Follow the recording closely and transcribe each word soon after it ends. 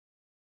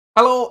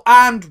Hello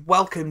and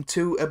welcome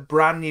to a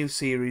brand new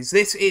series.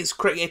 This is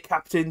Cricket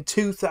Captain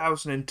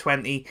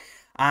 2020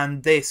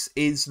 and this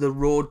is the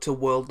road to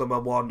world number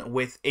one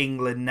with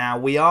England now.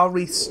 We are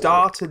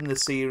restarting the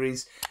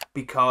series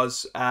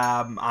because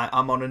I'm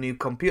on a new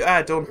computer.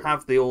 I don't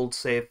have the old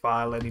save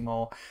file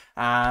anymore.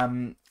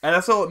 And I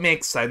thought it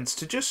makes sense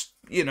to just,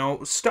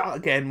 start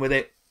again with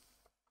it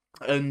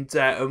and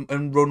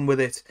run with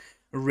it.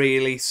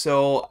 Really,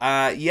 so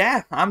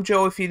yeah, I'm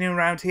Joe if you're new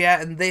around here,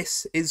 and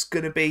this is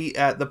going to be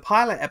the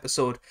pilot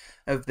episode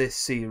of this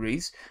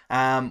series.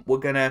 We're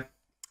going to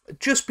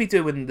just be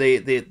doing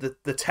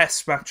the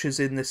test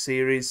matches in this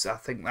series. I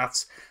think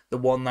that's the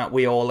one that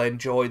we all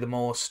enjoy the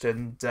most,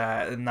 and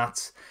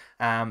that's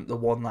the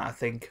one that I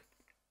think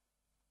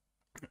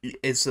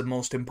is the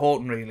most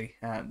important, really,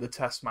 the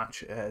test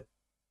match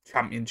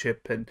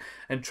championship and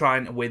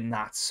trying to win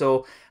that.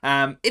 So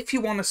if you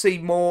want to see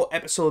more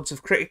episodes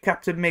of Cricket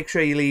Captain, make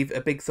sure you leave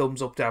a big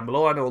thumbs up down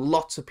below. I know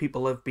lots of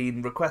people have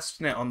been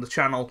requesting it on the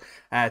channel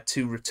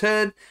to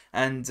return,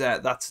 and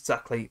that's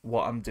exactly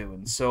what I'm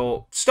doing.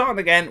 So starting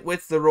again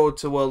with the road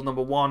to world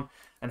number one,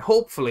 and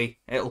hopefully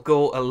it'll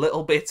go a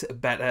little bit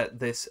better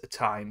this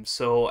time.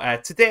 So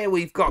today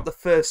we've got the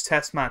first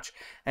test match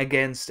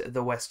against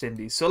the West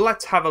Indies. So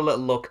let's have a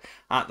little look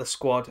at the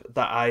squad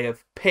that I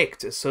have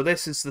picked. So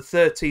this is the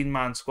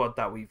 13-man squad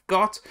that we've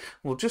got.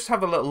 We'll just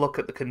have a little look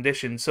at the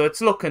conditions. So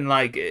it's looking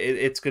like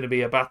it's going to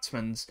be a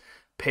batsman's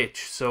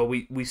pitch. So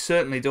we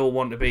certainly don't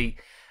want to be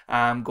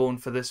going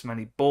for this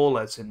many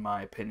bowlers, in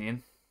my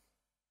opinion.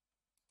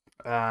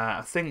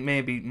 I think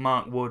maybe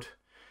Mark Wood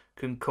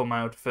can come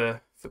out for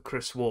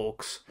Chris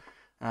Wokes.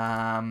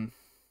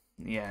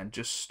 Yeah,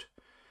 just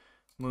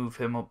move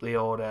him up the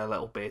order a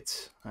little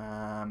bit.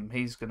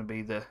 He's going to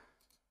be the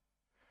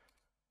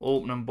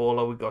opening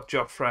bowler. We've got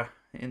Jofra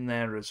in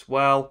there as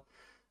well.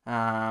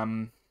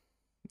 Yeah,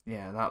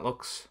 that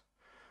looks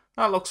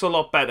a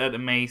lot better to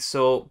me.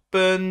 So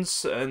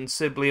Burns and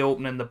Sibley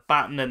opening the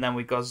batting, and then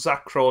we've got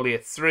Zach Crawley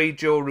at 3,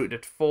 Joe Root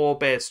at 4,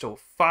 Bairstow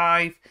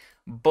 5,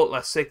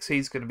 Butler 6.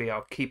 He's going to be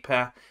our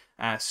keeper.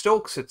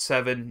 Stokes at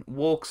 7,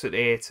 Wokes at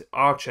 8,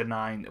 Archer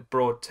 9,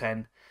 Broad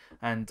 10,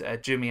 and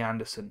Jimmy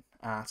Anderson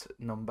at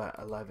number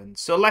 11.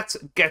 So let's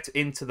get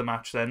into the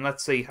match then.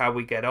 Let's see how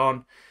we get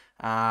on.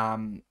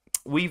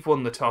 We've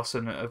won the toss,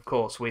 and of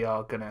course we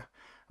are going to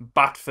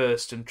bat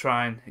first and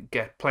try and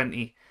get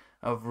plenty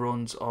of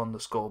runs on the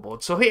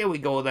scoreboard. So here we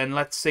go then.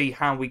 Let's see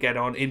how we get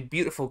on in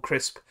beautiful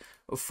crisp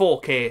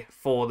 4K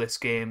for this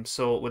game.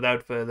 So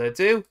without further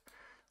ado,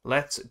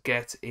 let's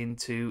get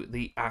into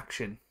the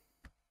action.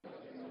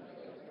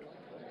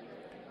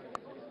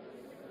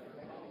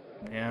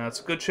 Yeah, that's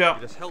a good shot.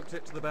 He just helped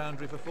it to the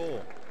boundary for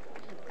 4.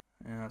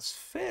 Yeah, it's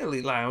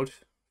fairly loud.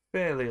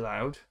 Fairly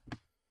loud.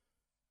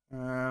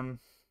 Let's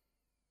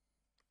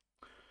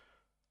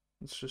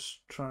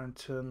just try and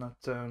turn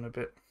that down a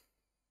bit.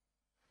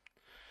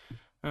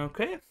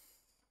 Okay.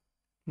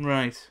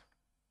 Right.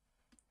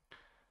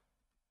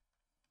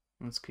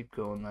 Let's keep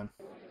going then.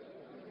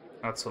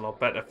 That's a lot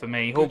better for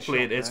me.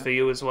 Hopefully it is for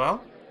you as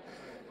well.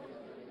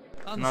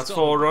 And that's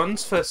 4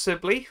 runs for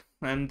Sibley.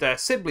 And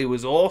Sibley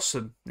was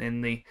awesome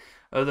in the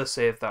other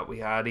save that we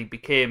had. He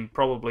became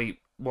probably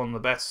one of the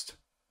best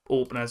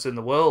openers in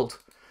the world.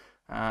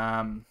 So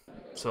I'm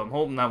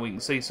hoping that we can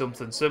see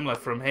something similar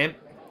from him.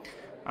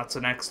 That's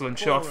an excellent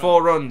shot.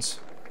 4 runs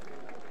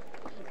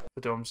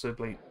for Dom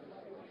Sibley.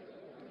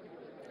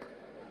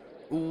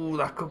 Ooh,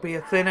 that could be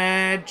a thin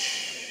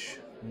edge.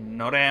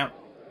 Not out.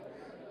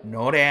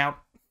 Not out.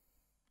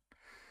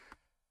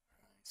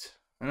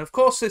 And of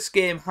course this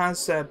game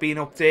has been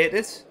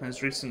updated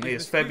as recently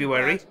as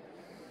February.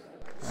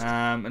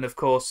 And of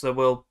course there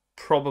will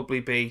probably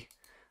be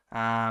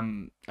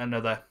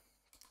another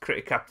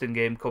Cricket Captain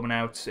game coming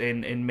out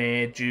in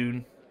May,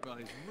 June. Well,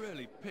 he's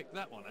really picked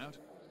that one out.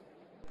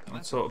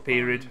 That sort of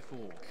period.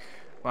 Well,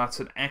 that's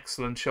an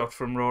excellent shot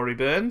from Rory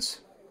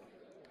Burns.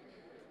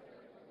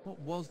 What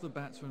was the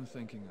batsman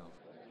thinking of?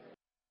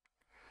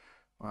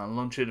 Well,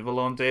 lunch interval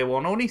on day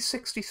 1. Only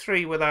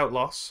 63 without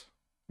loss.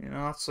 You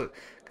know, that's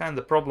kind of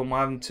the problem. We're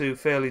having 2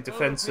 fairly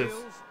defensive.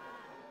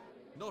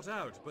 Not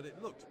out, but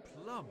it looked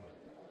plumb.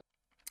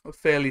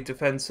 Fairly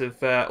defensive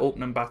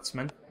opening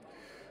batsmen.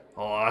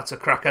 Oh, that's a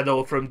cracker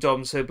though from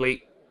Dom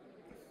Sibley.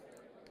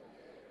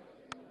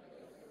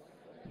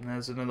 And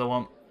there's another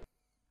one.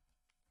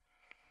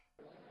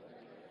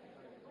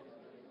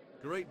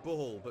 Great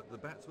ball, but the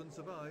batsman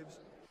survives.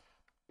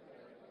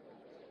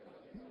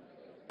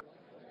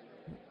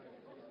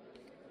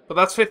 But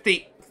that's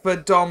 50 for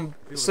Dom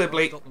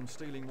Sibley. Stop them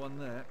stealing one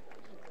there.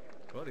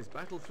 Well, he's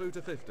battled through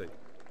to 50.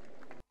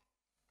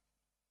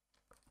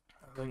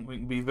 I think we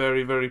can be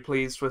very, very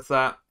pleased with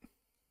that.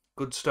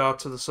 Good start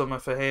to the summer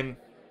for him.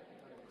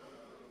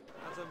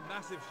 That's a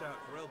massive shout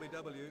for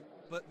LBW,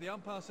 but the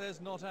umpire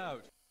says not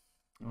out.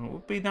 Well, it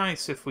would be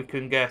nice if we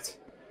can get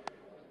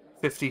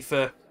 50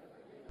 for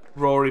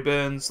Rory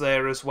Burns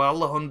there as well.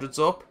 The 100's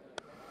up.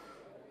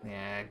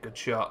 Yeah, good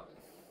shot.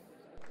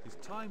 He's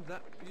timed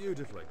that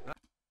beautifully.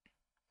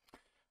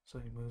 So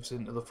he moves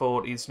into the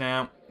 40s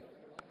now.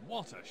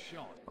 What a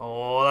shot.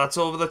 Oh, that's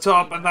over the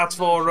top, and that's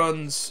 4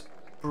 runs.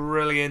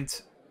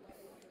 Brilliant.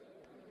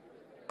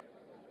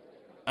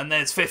 And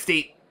there's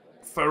 50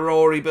 for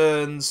Rory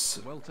Burns.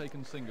 Well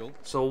taken single.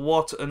 So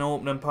what an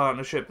opening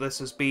partnership this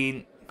has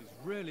been. He's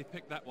really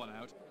picked that one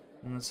out.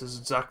 And this is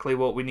exactly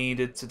what we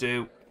needed to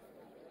do.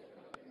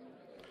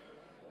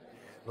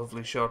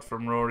 Lovely shot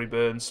from Rory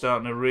Burns,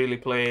 starting to really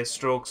play his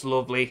strokes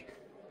lovely.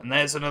 And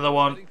there's another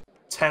one.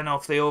 10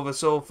 off the over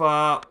so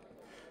far.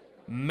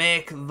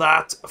 Make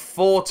that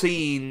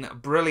 14.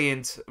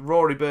 Brilliant.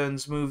 Rory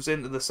Burns moves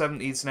into the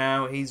 70s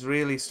now. He's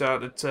really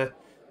started to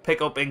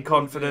pick up in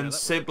confidence.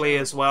 Sibley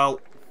as well.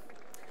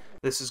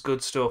 This is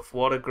good stuff.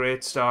 What a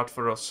great start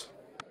for us.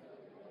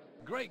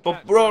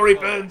 But Rory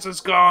Burns has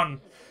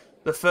gone.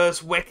 The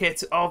first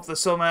wicket of the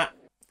summer.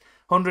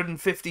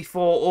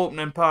 154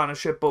 opening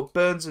partnership, but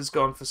Burns has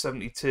gone for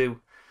 72.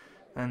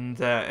 And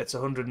it's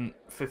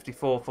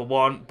 154 for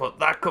 1. But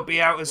that could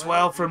be out as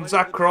well from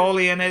Zach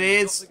Crawley, and it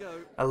is.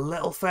 A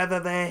little feather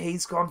there.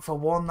 He's gone for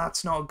 1.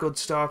 That's not a good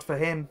start for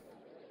him.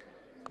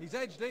 He's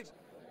edged it.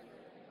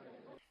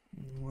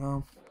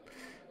 Well,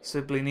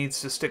 Sibley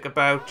needs to stick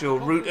about. Joe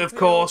Root, of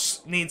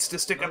course, needs to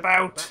stick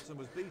about.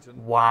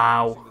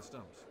 Wow.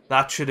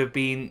 That should have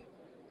been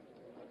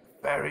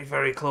very,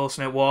 very close,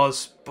 and it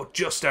was, but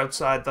just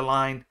outside the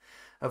line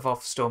of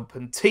off stump.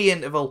 And T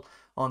interval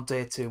on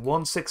day 2,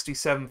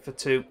 167 for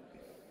 2.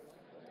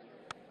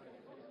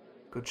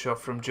 Good shot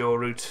from Joe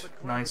Root.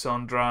 Nice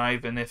on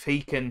drive, and if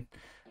he can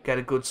get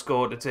a good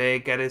score today,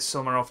 get his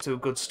summer off to a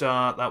good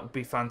start, that would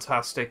be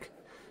fantastic.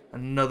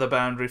 Another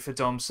boundary for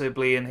Dom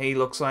Sibley, and he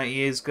looks like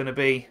he is going to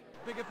be.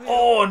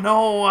 Oh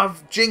no,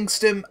 I've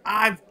jinxed him.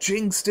 I've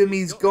jinxed him.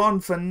 He's gone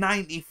for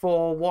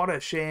 94. What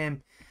a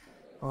shame.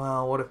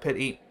 Well, what a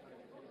pity.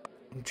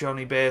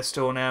 Johnny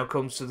Bairstow now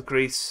comes to the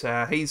crease.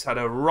 He's had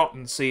a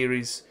rotten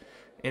series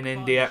in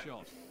India.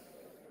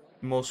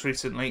 Most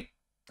recently.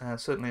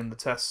 Certainly in the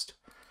test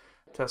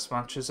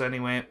matches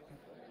anyway.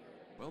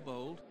 Well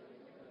bowled.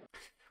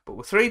 But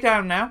we're 3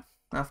 down now,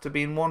 after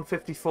being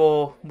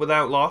 154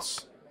 without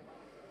loss.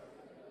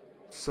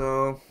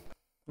 So,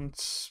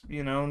 let's,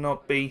 you know,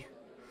 not be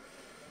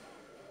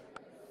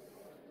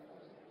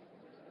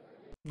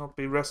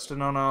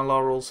resting on our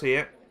laurels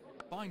here.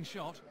 Fine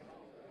shot.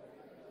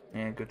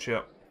 Yeah, good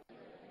shot.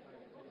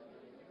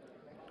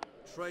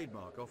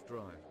 Trademark off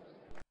drive.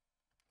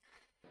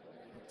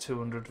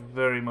 200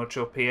 very much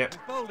up here.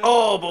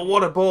 Oh, but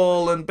what a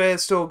ball, and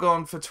Bairstow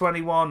gone for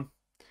 21.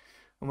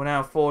 And we're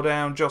now 4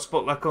 down. Joss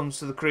Butler comes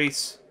to the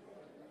crease.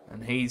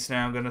 And he's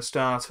now going to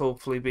start,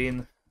 hopefully,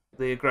 being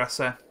the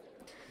aggressor.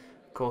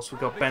 Of course,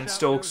 we've got Ben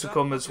Stokes to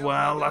come as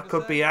well. That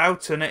could be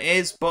out, and it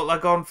is. Butler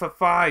gone for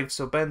 5.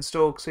 So Ben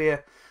Stokes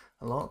here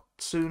a lot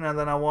sooner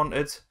than I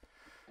wanted.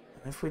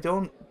 And if we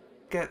don't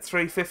get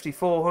 350,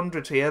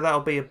 400 here,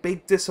 that'll be a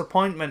big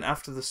disappointment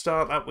after the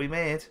start that we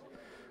made.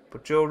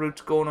 But Joe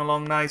Root's going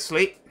along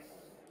nicely.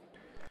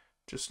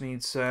 Just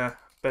needs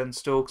Ben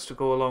Stokes to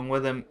go along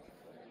with him.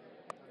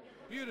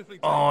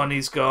 Oh, and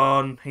he's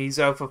gone. He's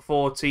out for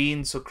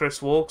 14, so Chris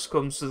Wokes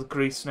comes to the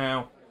crease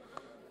now.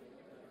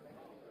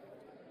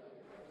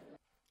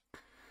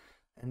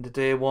 End of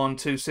day 1,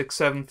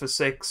 267 for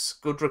 6.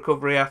 Good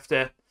recovery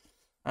after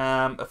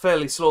a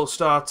fairly slow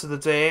start to the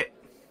day.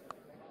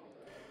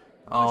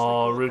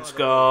 Oh, Root's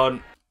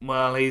gone.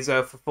 Well, he's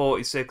out for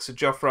 46, so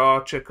Jofra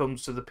Archer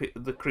comes to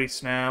the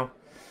crease now.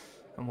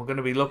 And we're going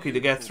to be lucky to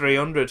get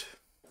 300,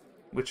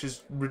 which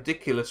is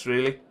ridiculous,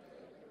 really.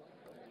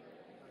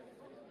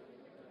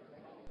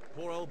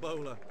 Poor old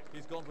bowler.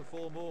 He's gone for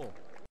 4 more.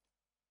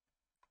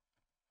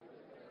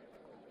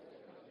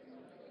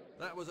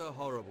 That was a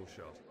horrible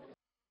shot.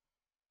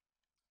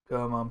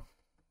 Come on.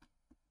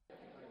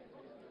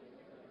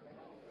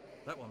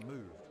 That one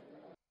moved.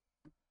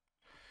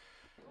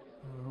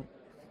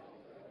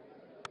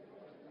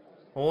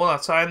 Oh,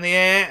 that's high in the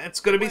air. It's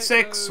going to be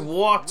 6.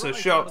 What a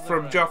shot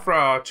from Jofra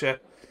Archer.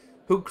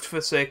 Hooked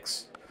for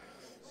 6.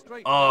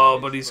 Oh,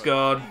 but he's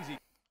gone.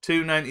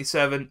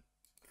 297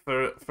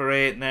 for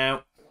 8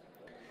 now.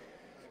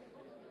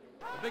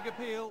 A big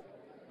appeal.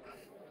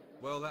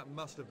 Well, that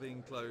must have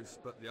been close,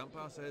 but the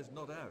umpire says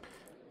not out.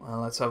 Well,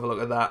 let's have a look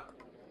at that.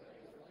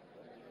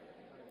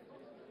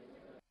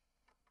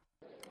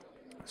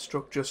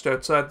 Struck just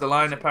outside the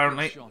line,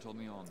 apparently.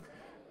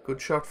 Good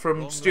shot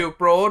from Stuart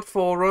Broad.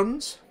 4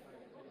 runs.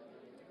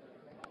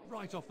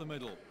 Right off the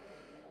middle.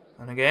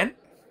 And again.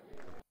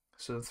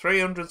 So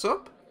 300's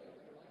up.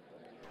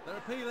 They're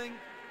appealing.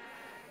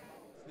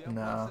 The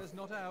umpire says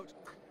not out.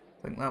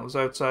 I think that was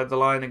outside the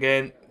line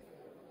again.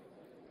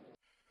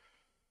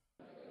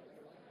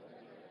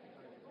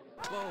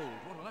 Bold.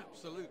 What an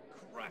absolute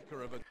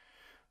cracker of a...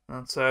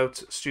 That's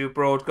out. Stuart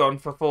Broad gone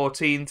for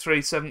 14.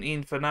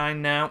 317 for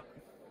 9 now.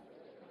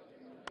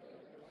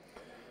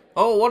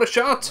 Oh, what a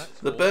shot!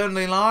 The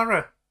Burnley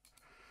Lara.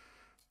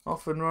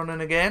 Off and running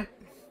again.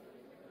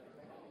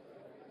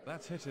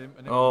 That's hit him.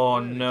 And oh,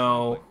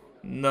 no.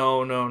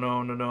 No, no,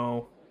 no, no,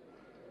 no.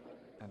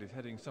 And he's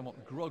heading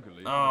somewhat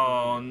groggily.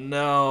 Oh,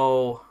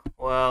 no.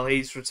 Well,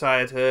 he's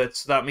retired hurt,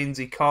 so that means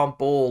he can't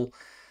bowl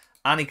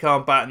And he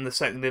can't bat in the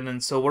second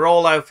innings, so we're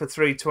all out for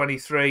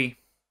 323.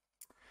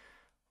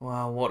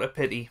 Wow, what a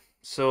pity.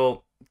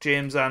 So,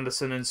 James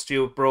Anderson and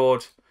Stuart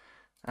Broad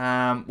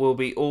will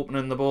be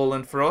opening the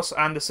bowling for us.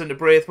 Anderson to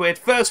Braithwaite.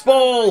 First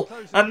ball!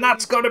 And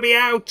that's got to be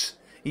out!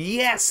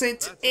 Yes,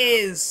 it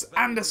is!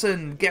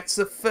 Anderson gets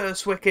the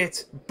first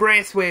wicket.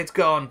 Braithwaite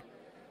gone.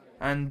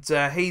 And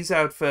he's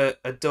out for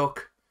a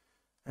duck.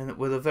 And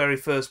with the very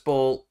first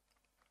ball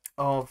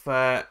of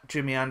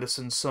Jimmy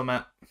Anderson's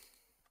summer.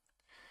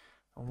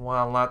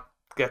 Well, that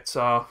gets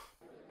our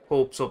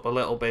hopes up a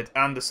little bit.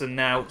 Anderson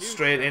now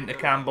straight into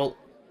Campbell.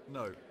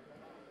 No.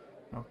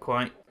 Not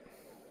quite.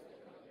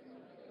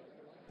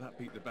 That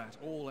beat the bat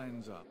all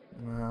ends up.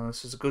 Well,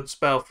 this is a good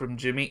spell from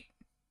Jimmy.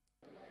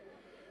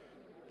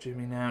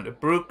 Jimmy now to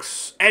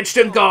Brooks. Edged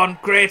and gone.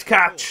 Great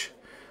catch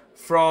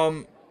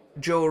from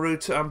Joe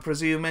Root, I'm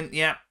presuming.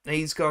 Yeah,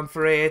 he's gone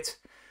for 8.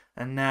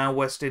 And now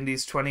West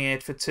Indies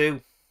 28 for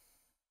 2.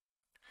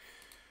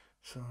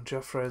 So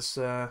Joffre's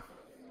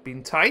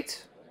been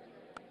tight.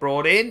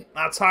 Brought in.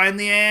 That's high in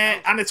the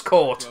air. And it's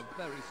caught. A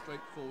very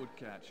straightforward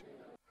catch.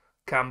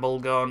 Campbell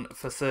gone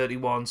for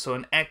 31. So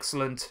an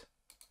excellent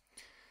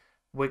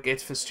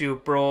wicket for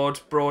Stuart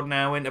Broad. Broad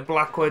now into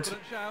Blackwood.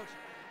 Shout.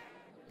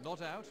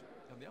 Not out.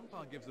 And the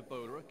umpire gives the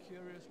bowler a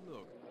curious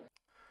look.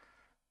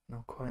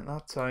 Not quite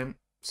that time.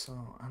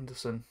 So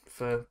Anderson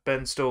for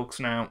Ben Stokes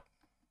now.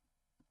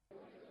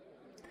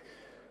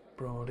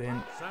 Broad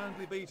in.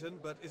 Soundly beaten,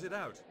 but is it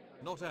out?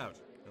 Not out.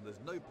 And there's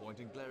no point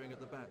in glaring at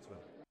the batsman.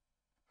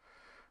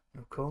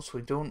 Of course,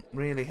 we don't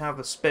really have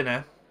a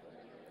spinner.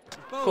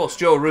 Of course,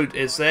 Joe Root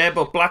is there,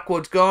 but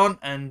Blackwood's gone.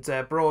 And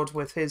Broad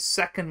with his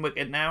second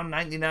wicket now,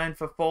 99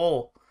 for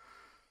 4.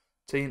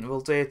 To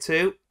interval day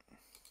 2.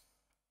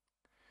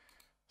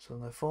 So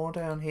they're 4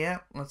 down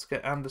here. Let's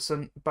get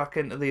Anderson back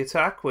into the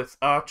attack with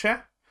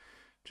Archer.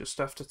 Just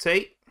after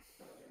tea.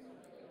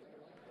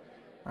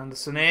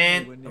 Anderson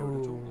in.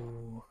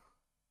 Ooh.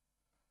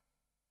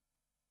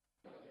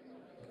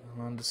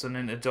 Anderson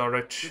into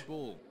Dorich.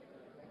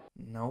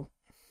 No.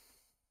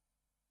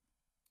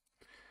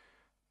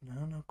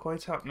 No, not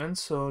quite happening.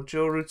 So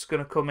Joe Root's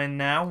going to come in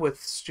now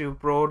with Stuart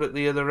Broad at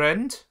the other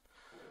end.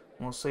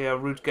 We'll see how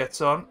Root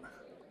gets on.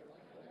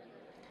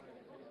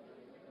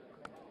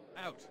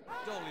 Out.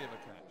 Dolly of a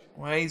catch.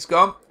 Well, he's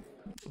gone.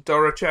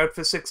 Dorich out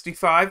for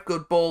 65.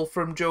 Good ball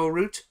from Joe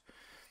Root.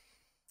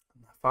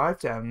 5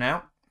 down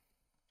now.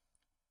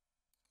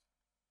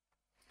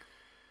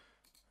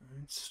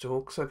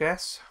 Stokes, I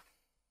guess.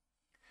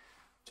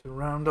 To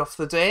round off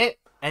the day.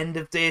 End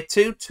of day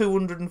 2,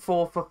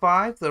 204 for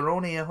 5. They're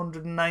only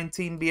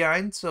 119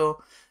 behind,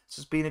 so this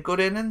has been a good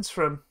innings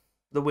from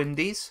the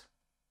Windies.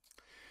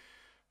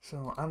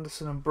 So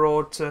Anderson and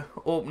Broad to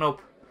open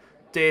up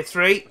day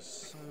 3.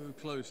 So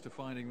close to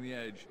finding the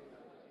edge.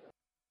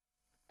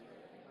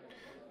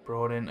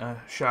 Broad into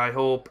Shy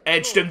Hope.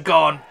 Edged and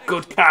gone.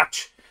 Good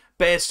catch.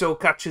 Bairstow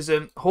catches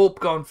him.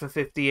 Hope gone for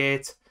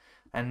 58.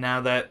 And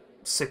now they're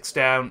 6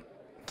 down.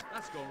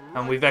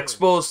 And we've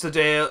exposed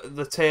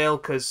the tail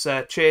because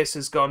Chase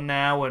has gone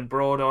now and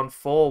Broad on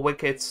 4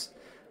 wickets.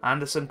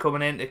 Anderson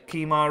coming in to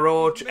Kemar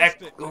Roach.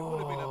 It would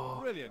have been a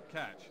brilliant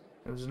catch.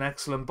 It was an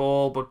excellent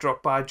ball, but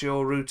dropped by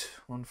Joe Root,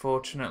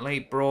 unfortunately.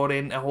 Broad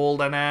in to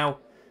Holder now.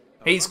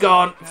 He's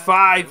gone.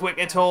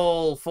 5-wicket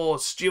haul for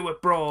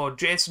Stuart Broad.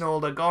 Jason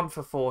Holder gone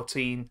for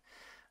 14.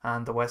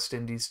 And the West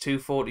Indies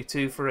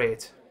 242 for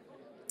 8.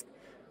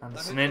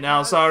 Anderson in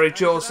Alzari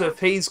Joseph.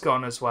 He's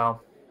gone as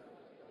well.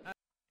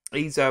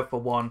 He's out for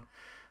 1.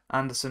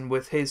 Anderson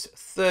with his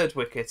 3rd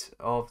wicket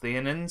of the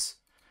innings.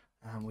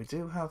 And we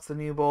do have the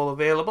new ball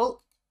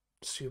available.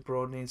 Stuart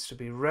Broad needs to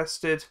be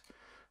rested.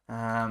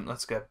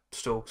 Let's get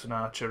Stokes and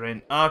Archer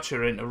in.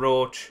 Archer into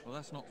Roach. Well,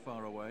 that's not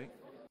far away.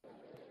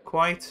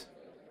 Quite.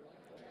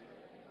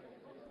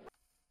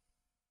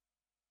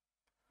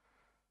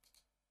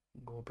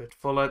 Go a bit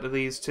full out of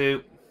these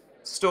two.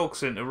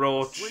 Stokes into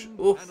Roach.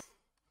 Oof.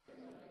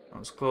 That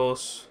was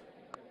close.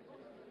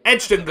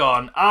 Edged and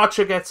gone.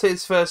 Archer gets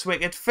his first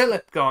wicket.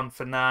 Phillip gone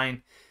for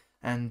 9.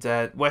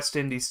 And West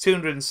Indies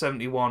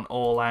 271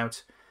 all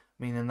out.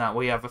 Meaning that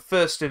we have a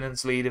first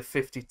innings lead of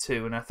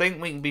 52. And I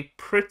think we can be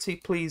pretty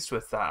pleased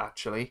with that,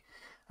 actually.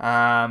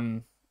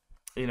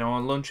 You know, a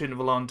lunch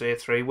interval on day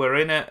 3. We're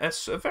in a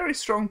very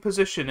strong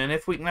position. And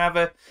if we can have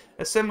a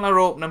similar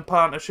opening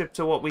partnership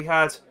to what we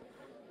had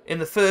in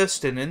the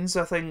first innings,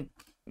 I think,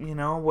 you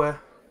know,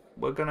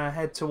 we're going to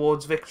head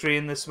towards victory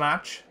in this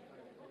match.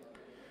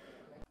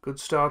 Good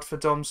start for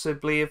Dom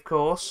Sibley, of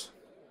course.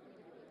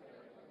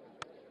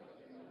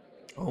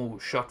 Oh,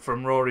 shot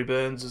from Rory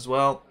Burns as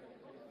well.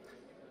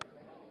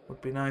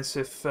 Would be nice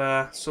if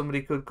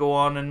somebody could go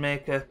on and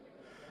make a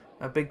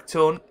big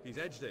ton. He's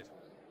edged it.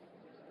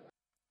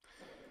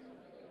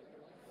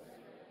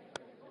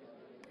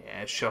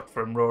 Yeah, shot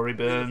from Rory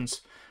Burns.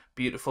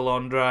 Beautiful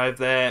on drive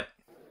there.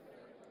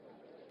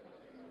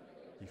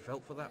 He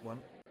felt for that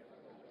one.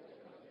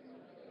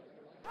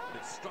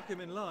 It struck him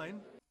in line.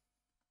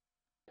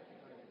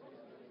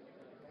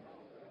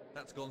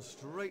 That's gone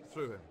straight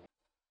through him.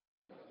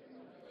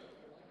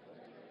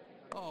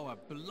 Oh, a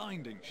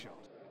blinding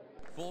shot.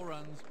 4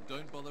 runs,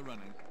 don't bother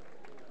running.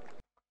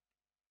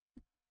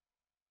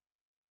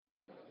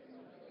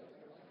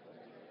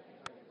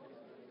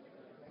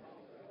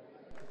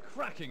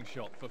 Cracking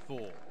shot for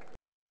 4.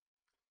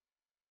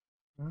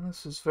 Well,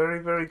 this is very,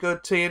 very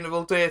good. T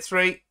interval day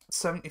 3,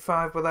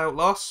 75 without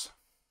loss.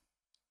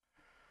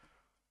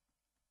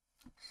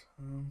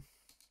 So,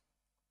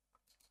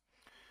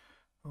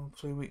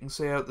 hopefully we can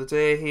see out the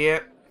day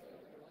here.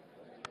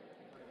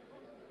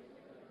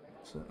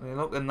 Certainly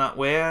looking that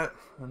way,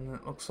 and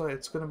it looks like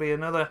it's going to be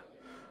another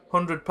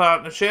 100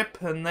 partnership,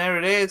 and there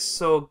it is.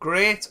 So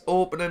great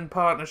opening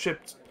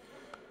partnership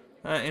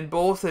in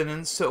both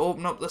innings to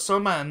open up the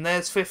summer, and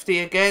there's 50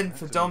 again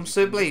for Dom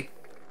Sibley.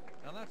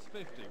 Now that's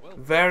 50. Well,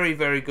 very,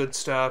 very good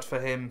start for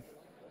him.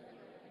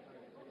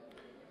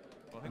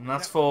 And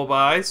that's 4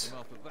 byes.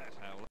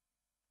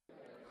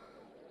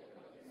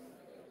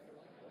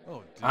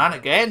 Oh, And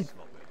again.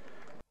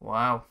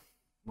 Wow.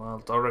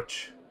 Well,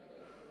 Dorich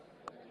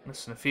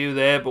missing a few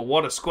there, but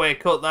what a square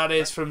cut that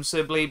is from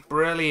Sibley.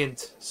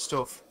 Brilliant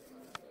stuff.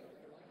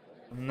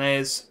 And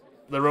there's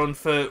the run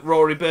for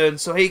Rory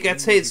Burns. So he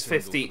gets his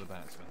 50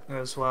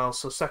 as well.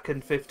 So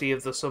second 50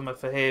 of the summer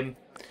for him.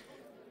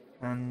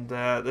 And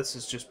this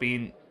has just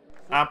been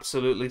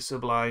absolutely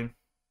sublime.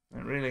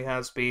 It really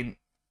has been.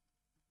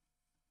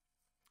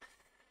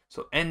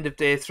 So end of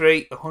day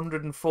 3,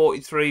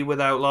 143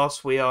 without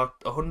loss. We are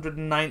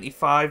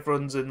 195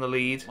 runs in the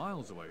lead.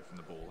 Miles away from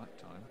the ball that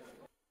time.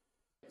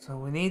 So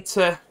we need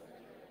to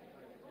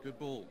good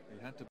ball.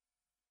 He had to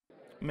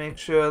make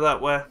sure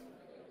that we're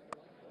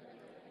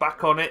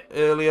back on it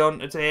early on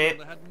today.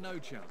 They had no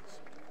chance.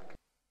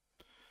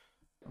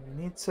 We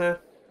need to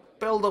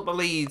build up a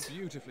lead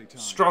Beautifully timed.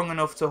 Strong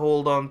enough to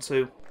hold on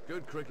to.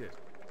 Good cricket.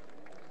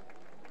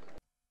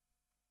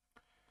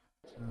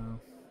 So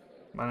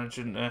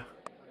managing to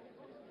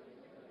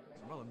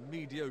Rather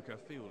mediocre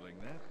fielding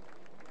there.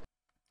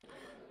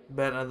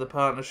 better the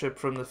partnership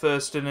from the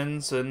first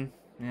innings, and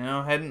you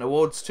know, heading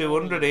towards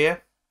 200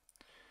 here.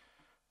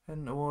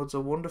 Heading towards a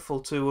wonderful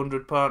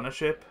 200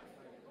 partnership.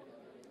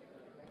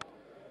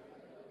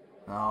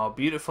 Oh,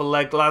 beautiful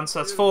leg glance.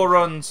 That's 4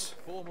 runs.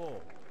 4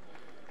 more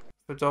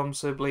for Dom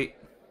Sibley.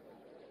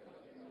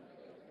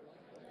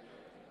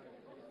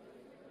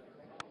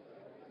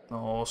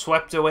 Oh,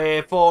 swept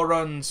away. 4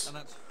 runs. And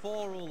that's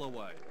 4 all the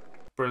way.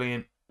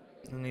 Brilliant.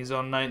 And he's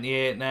on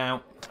 98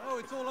 now. Oh,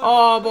 it's all over.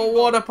 Oh, but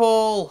what a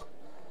ball.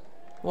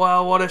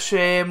 Wow, what a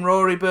shame.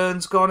 Rory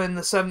Burns gone in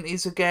the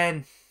 70s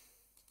again.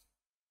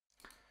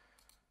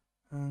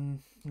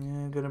 And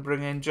yeah, going to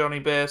bring in Johnny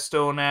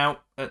Bairstow now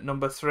at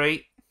number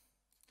 3.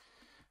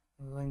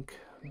 I think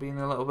being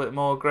a little bit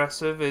more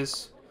aggressive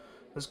has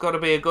got to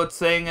be a good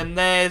thing. And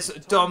there's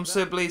Dom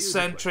Sibley's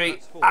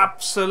century.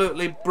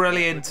 Absolutely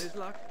brilliant. His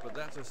luck, but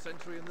that's a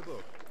century in the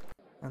book.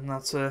 And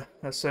that's a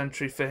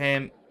century for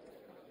him.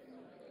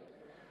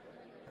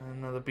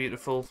 Another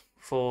beautiful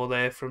 4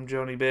 there from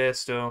Johnny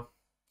Bairstow.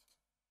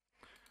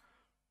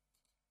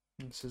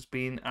 This has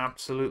been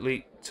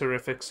absolutely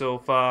terrific so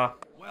far.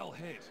 Well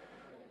hit.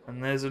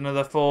 And there's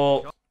another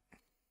 4.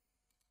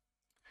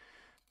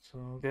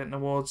 So getting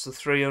towards the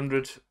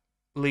 300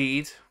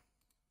 lead.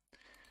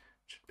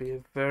 Should be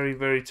a very,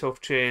 very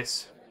tough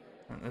chase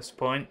at this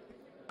point.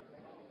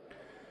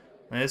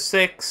 There's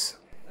 6.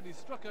 And he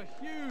struck a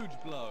huge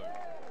blow.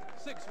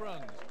 6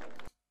 runs.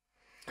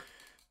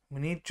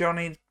 We need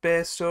Johnny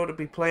Bairstow to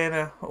be playing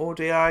a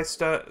ODI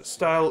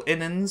style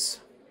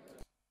innings.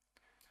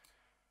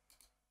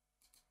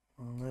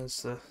 And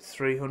there's the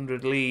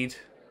 300 lead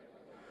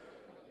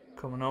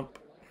coming up.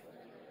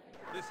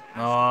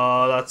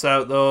 Oh, that's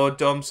out though.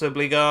 Dom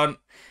Sibley gone.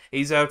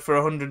 He's out for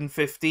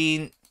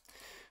 115.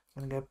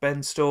 Gonna get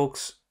Ben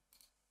Stokes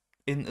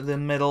into the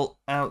middle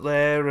out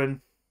there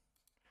and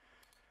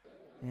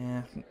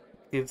yeah,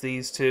 give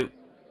these 2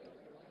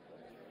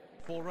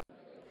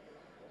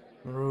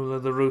 the rule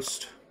of the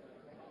roost.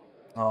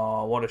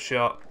 Oh, what a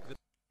shot.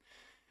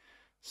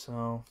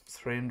 So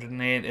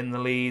 308 in the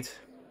lead.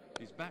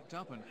 He's backed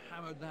up and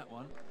hammered that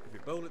one. If he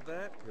bowl it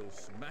there, he'll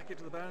smack it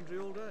to the boundary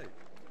all day.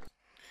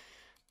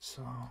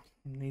 So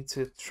we need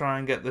to try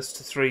and get this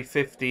to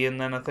 350 and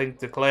then I think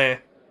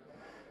declare.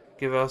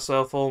 Give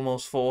ourselves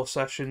almost 4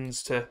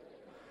 sessions to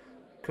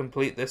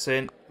complete this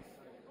in.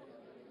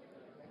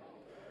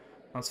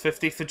 That's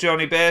 50 for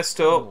Johnny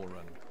Bairstow.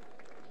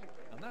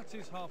 And that's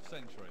his half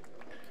century.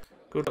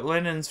 Good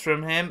linens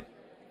from him.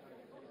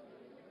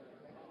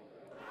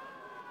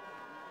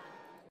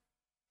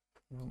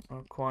 No,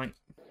 not quite.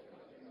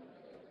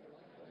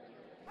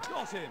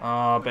 Got him.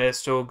 Ah,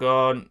 Bairstow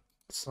gone.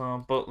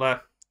 So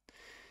Butler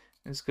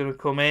is going to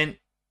come in.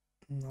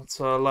 And that's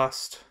our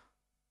last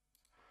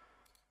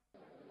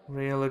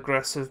real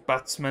aggressive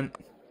batsman.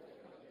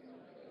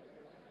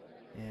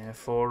 Yeah,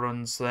 4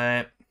 runs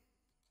there.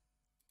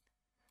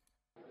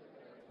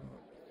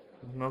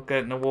 We're not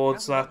getting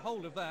towards that.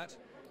 Hold of that.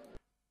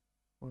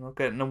 We're not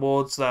getting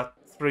towards that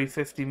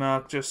 350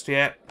 mark just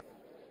yet.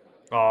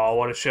 Oh,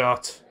 what a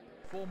shot.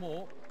 4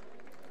 more.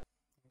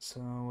 So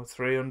we're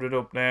 300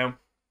 up now.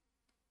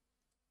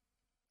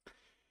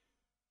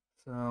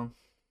 So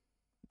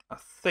I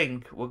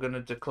think we're going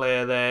to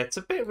declare there. It's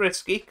a bit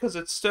risky because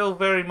it's still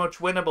very much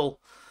winnable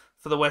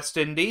for the West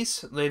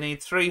Indies. They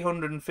need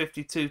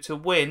 352 to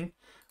win,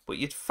 but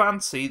you'd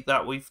fancy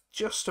that we've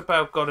just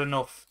about got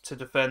enough to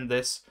defend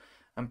this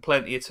and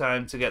plenty of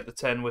time to get the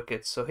 10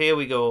 wickets. So here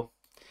we go.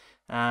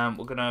 We're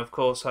going to, of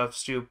course, have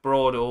Stuart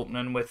Broad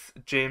opening with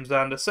James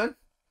Anderson.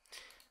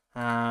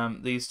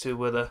 These two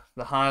were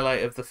the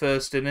highlight of the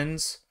first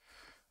innings.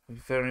 We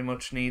very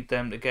much need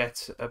them to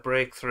get a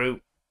breakthrough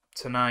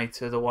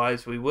tonight,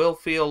 otherwise we will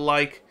feel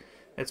like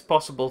it's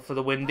possible for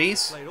the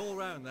Windies. Played all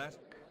round that.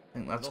 I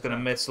think that's going to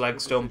miss leg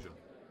stump.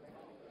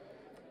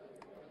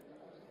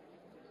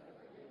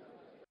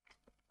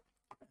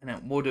 And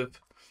it would have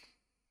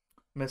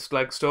missed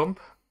leg stump.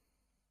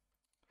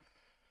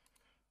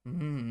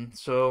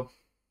 So,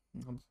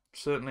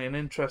 certainly an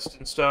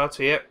interesting start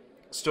here.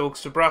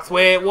 Stokes to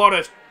Brathwaite. What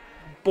a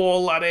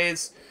ball that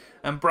is.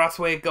 And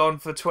Brathwaite gone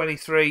for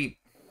 23.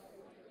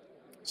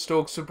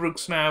 Stokes to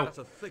Brooks now. That's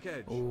a thick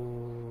edge.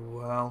 Oh,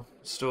 well,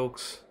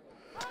 Stokes.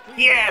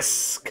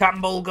 Yes!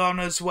 Campbell gone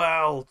as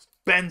well.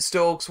 Ben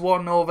Stokes,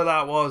 1 over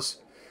that was.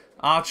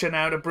 Archer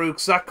now to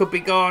Brooks. That could be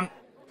gone.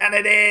 And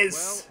it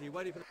is!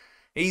 Well,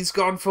 He's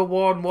gone for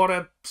 1. What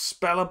a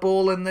spell of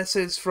bowling this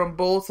is from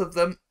both of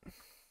them.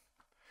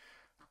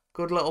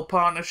 Good little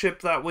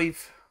partnership that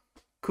we've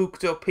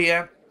cooked up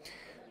here.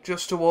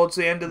 Just towards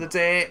the end of the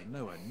day.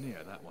 Nowhere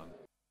near that one.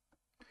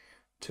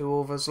 2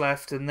 overs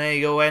left, and there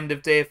you go, end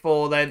of day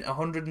 4 then,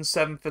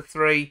 107 for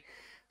 3.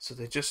 So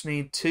they just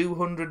need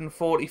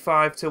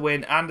 245 to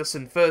win.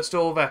 Anderson, first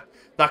over.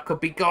 That could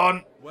be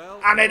gone.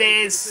 Well, and it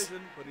is!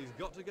 But he's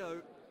got to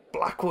go.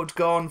 Blackwood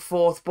gone,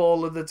 4th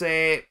ball of the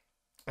day.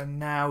 And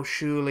now,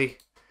 surely,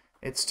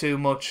 it's too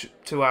much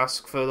to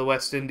ask for the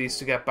West Indies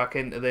to get back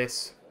into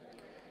this.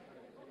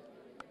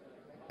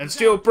 And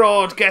Stuart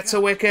Broad gets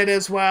a wicket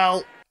as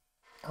well.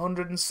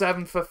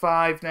 107 for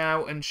 5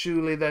 now, and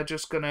surely they're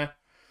just going to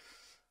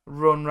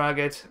run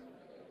ragged.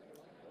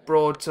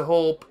 Broad to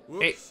Hope.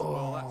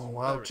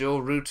 Well, Joe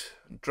Root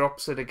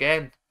drops it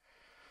again.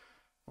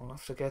 We'll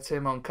have to get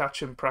him on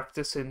catching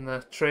practice in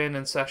the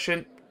training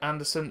session.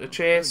 Anderson to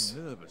chase.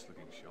 Nervous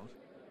looking shot.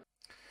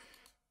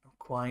 Not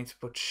quite,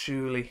 but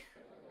surely.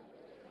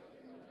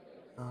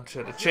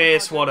 Archer to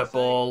chase. What a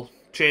ball.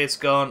 Chase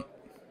gone.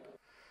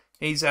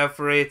 He's out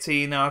for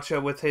 18.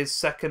 Archer with his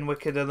 2nd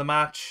wicket of the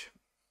match.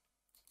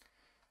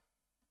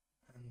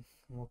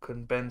 What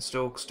can Ben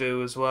Stokes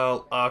do as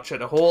well? Archer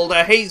to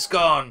Holder. He's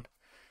gone.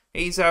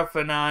 He's out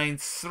for 9.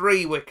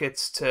 3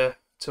 wickets to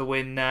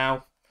win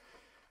now.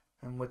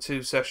 And with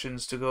 2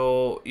 sessions to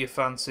go, you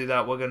fancy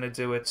that we're going to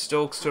do it.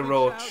 Stokes to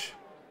Roach.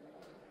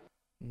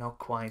 Not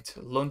quite.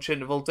 Lunch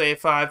interval day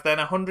 5 then.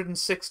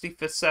 160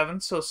 for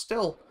 7. So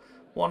still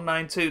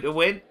 192 to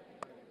win.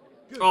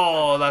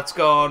 Oh, that's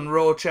gone.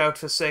 Roach out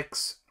for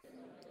 6.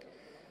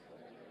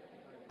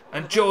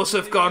 And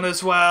Joseph gone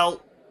as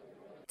well.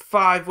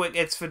 5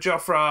 wickets for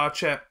Jofra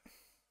Archer.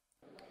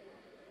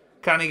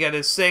 Can he get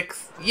his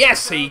 6th?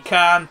 Yes, he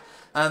can.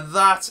 And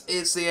that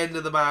is the end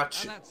of the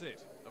match. And that's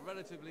it. A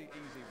relatively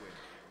easy win.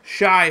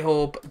 Shy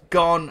Hope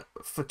gone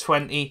for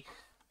 20.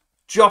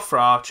 Jofra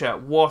Archer,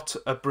 what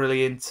a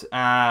brilliant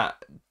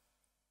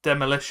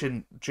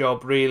demolition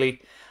job,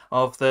 really,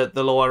 of the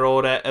lower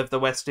order of the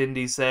West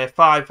Indies there.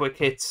 5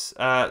 wickets.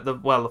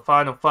 The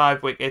final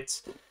 5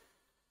 wickets.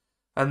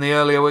 And the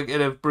earlier wicket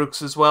of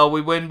Brooks as well.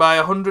 We win by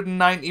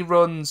 190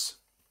 runs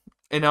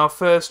in our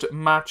first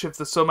match of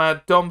the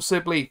summer. Dom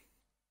Sibley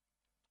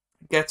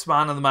gets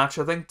man of the match.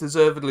 I think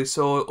deservedly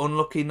so.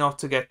 Unlucky not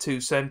to get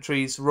 2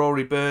 centuries.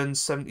 Rory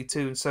Burns,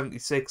 72 and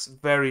 76.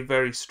 Very,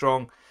 very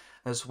strong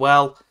as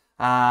well.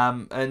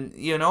 And,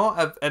 you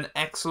know, an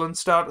excellent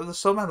start of the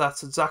summer.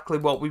 That's exactly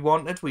what we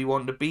wanted. We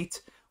wanted to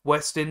beat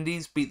West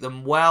Indies, beat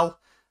them well.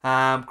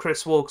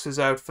 Chris Wokes is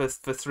out for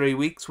 3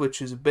 weeks,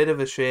 which is a bit of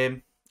a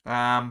shame.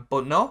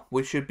 But no,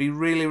 we should be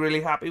really,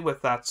 really happy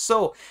with that.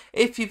 So,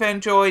 if you've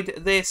enjoyed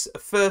this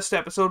first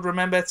episode,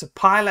 remember it's a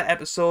pilot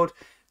episode.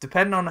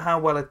 Depending on how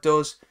well it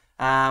does,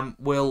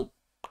 we'll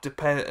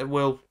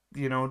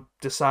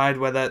decide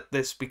whether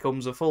this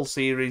becomes a full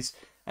series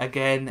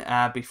again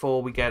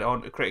before we get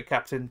on to Cricket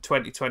Captain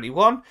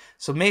 2021.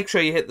 So make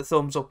sure you hit the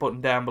thumbs up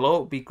button down below.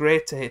 It'd be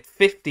great to hit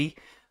 50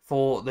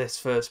 for this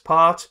first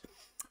part.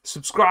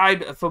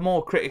 Subscribe for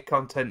more cricket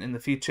content in the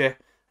future.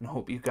 And I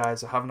hope you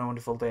guys are having a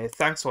wonderful day.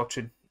 Thanks for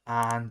watching,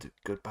 and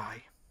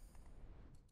goodbye.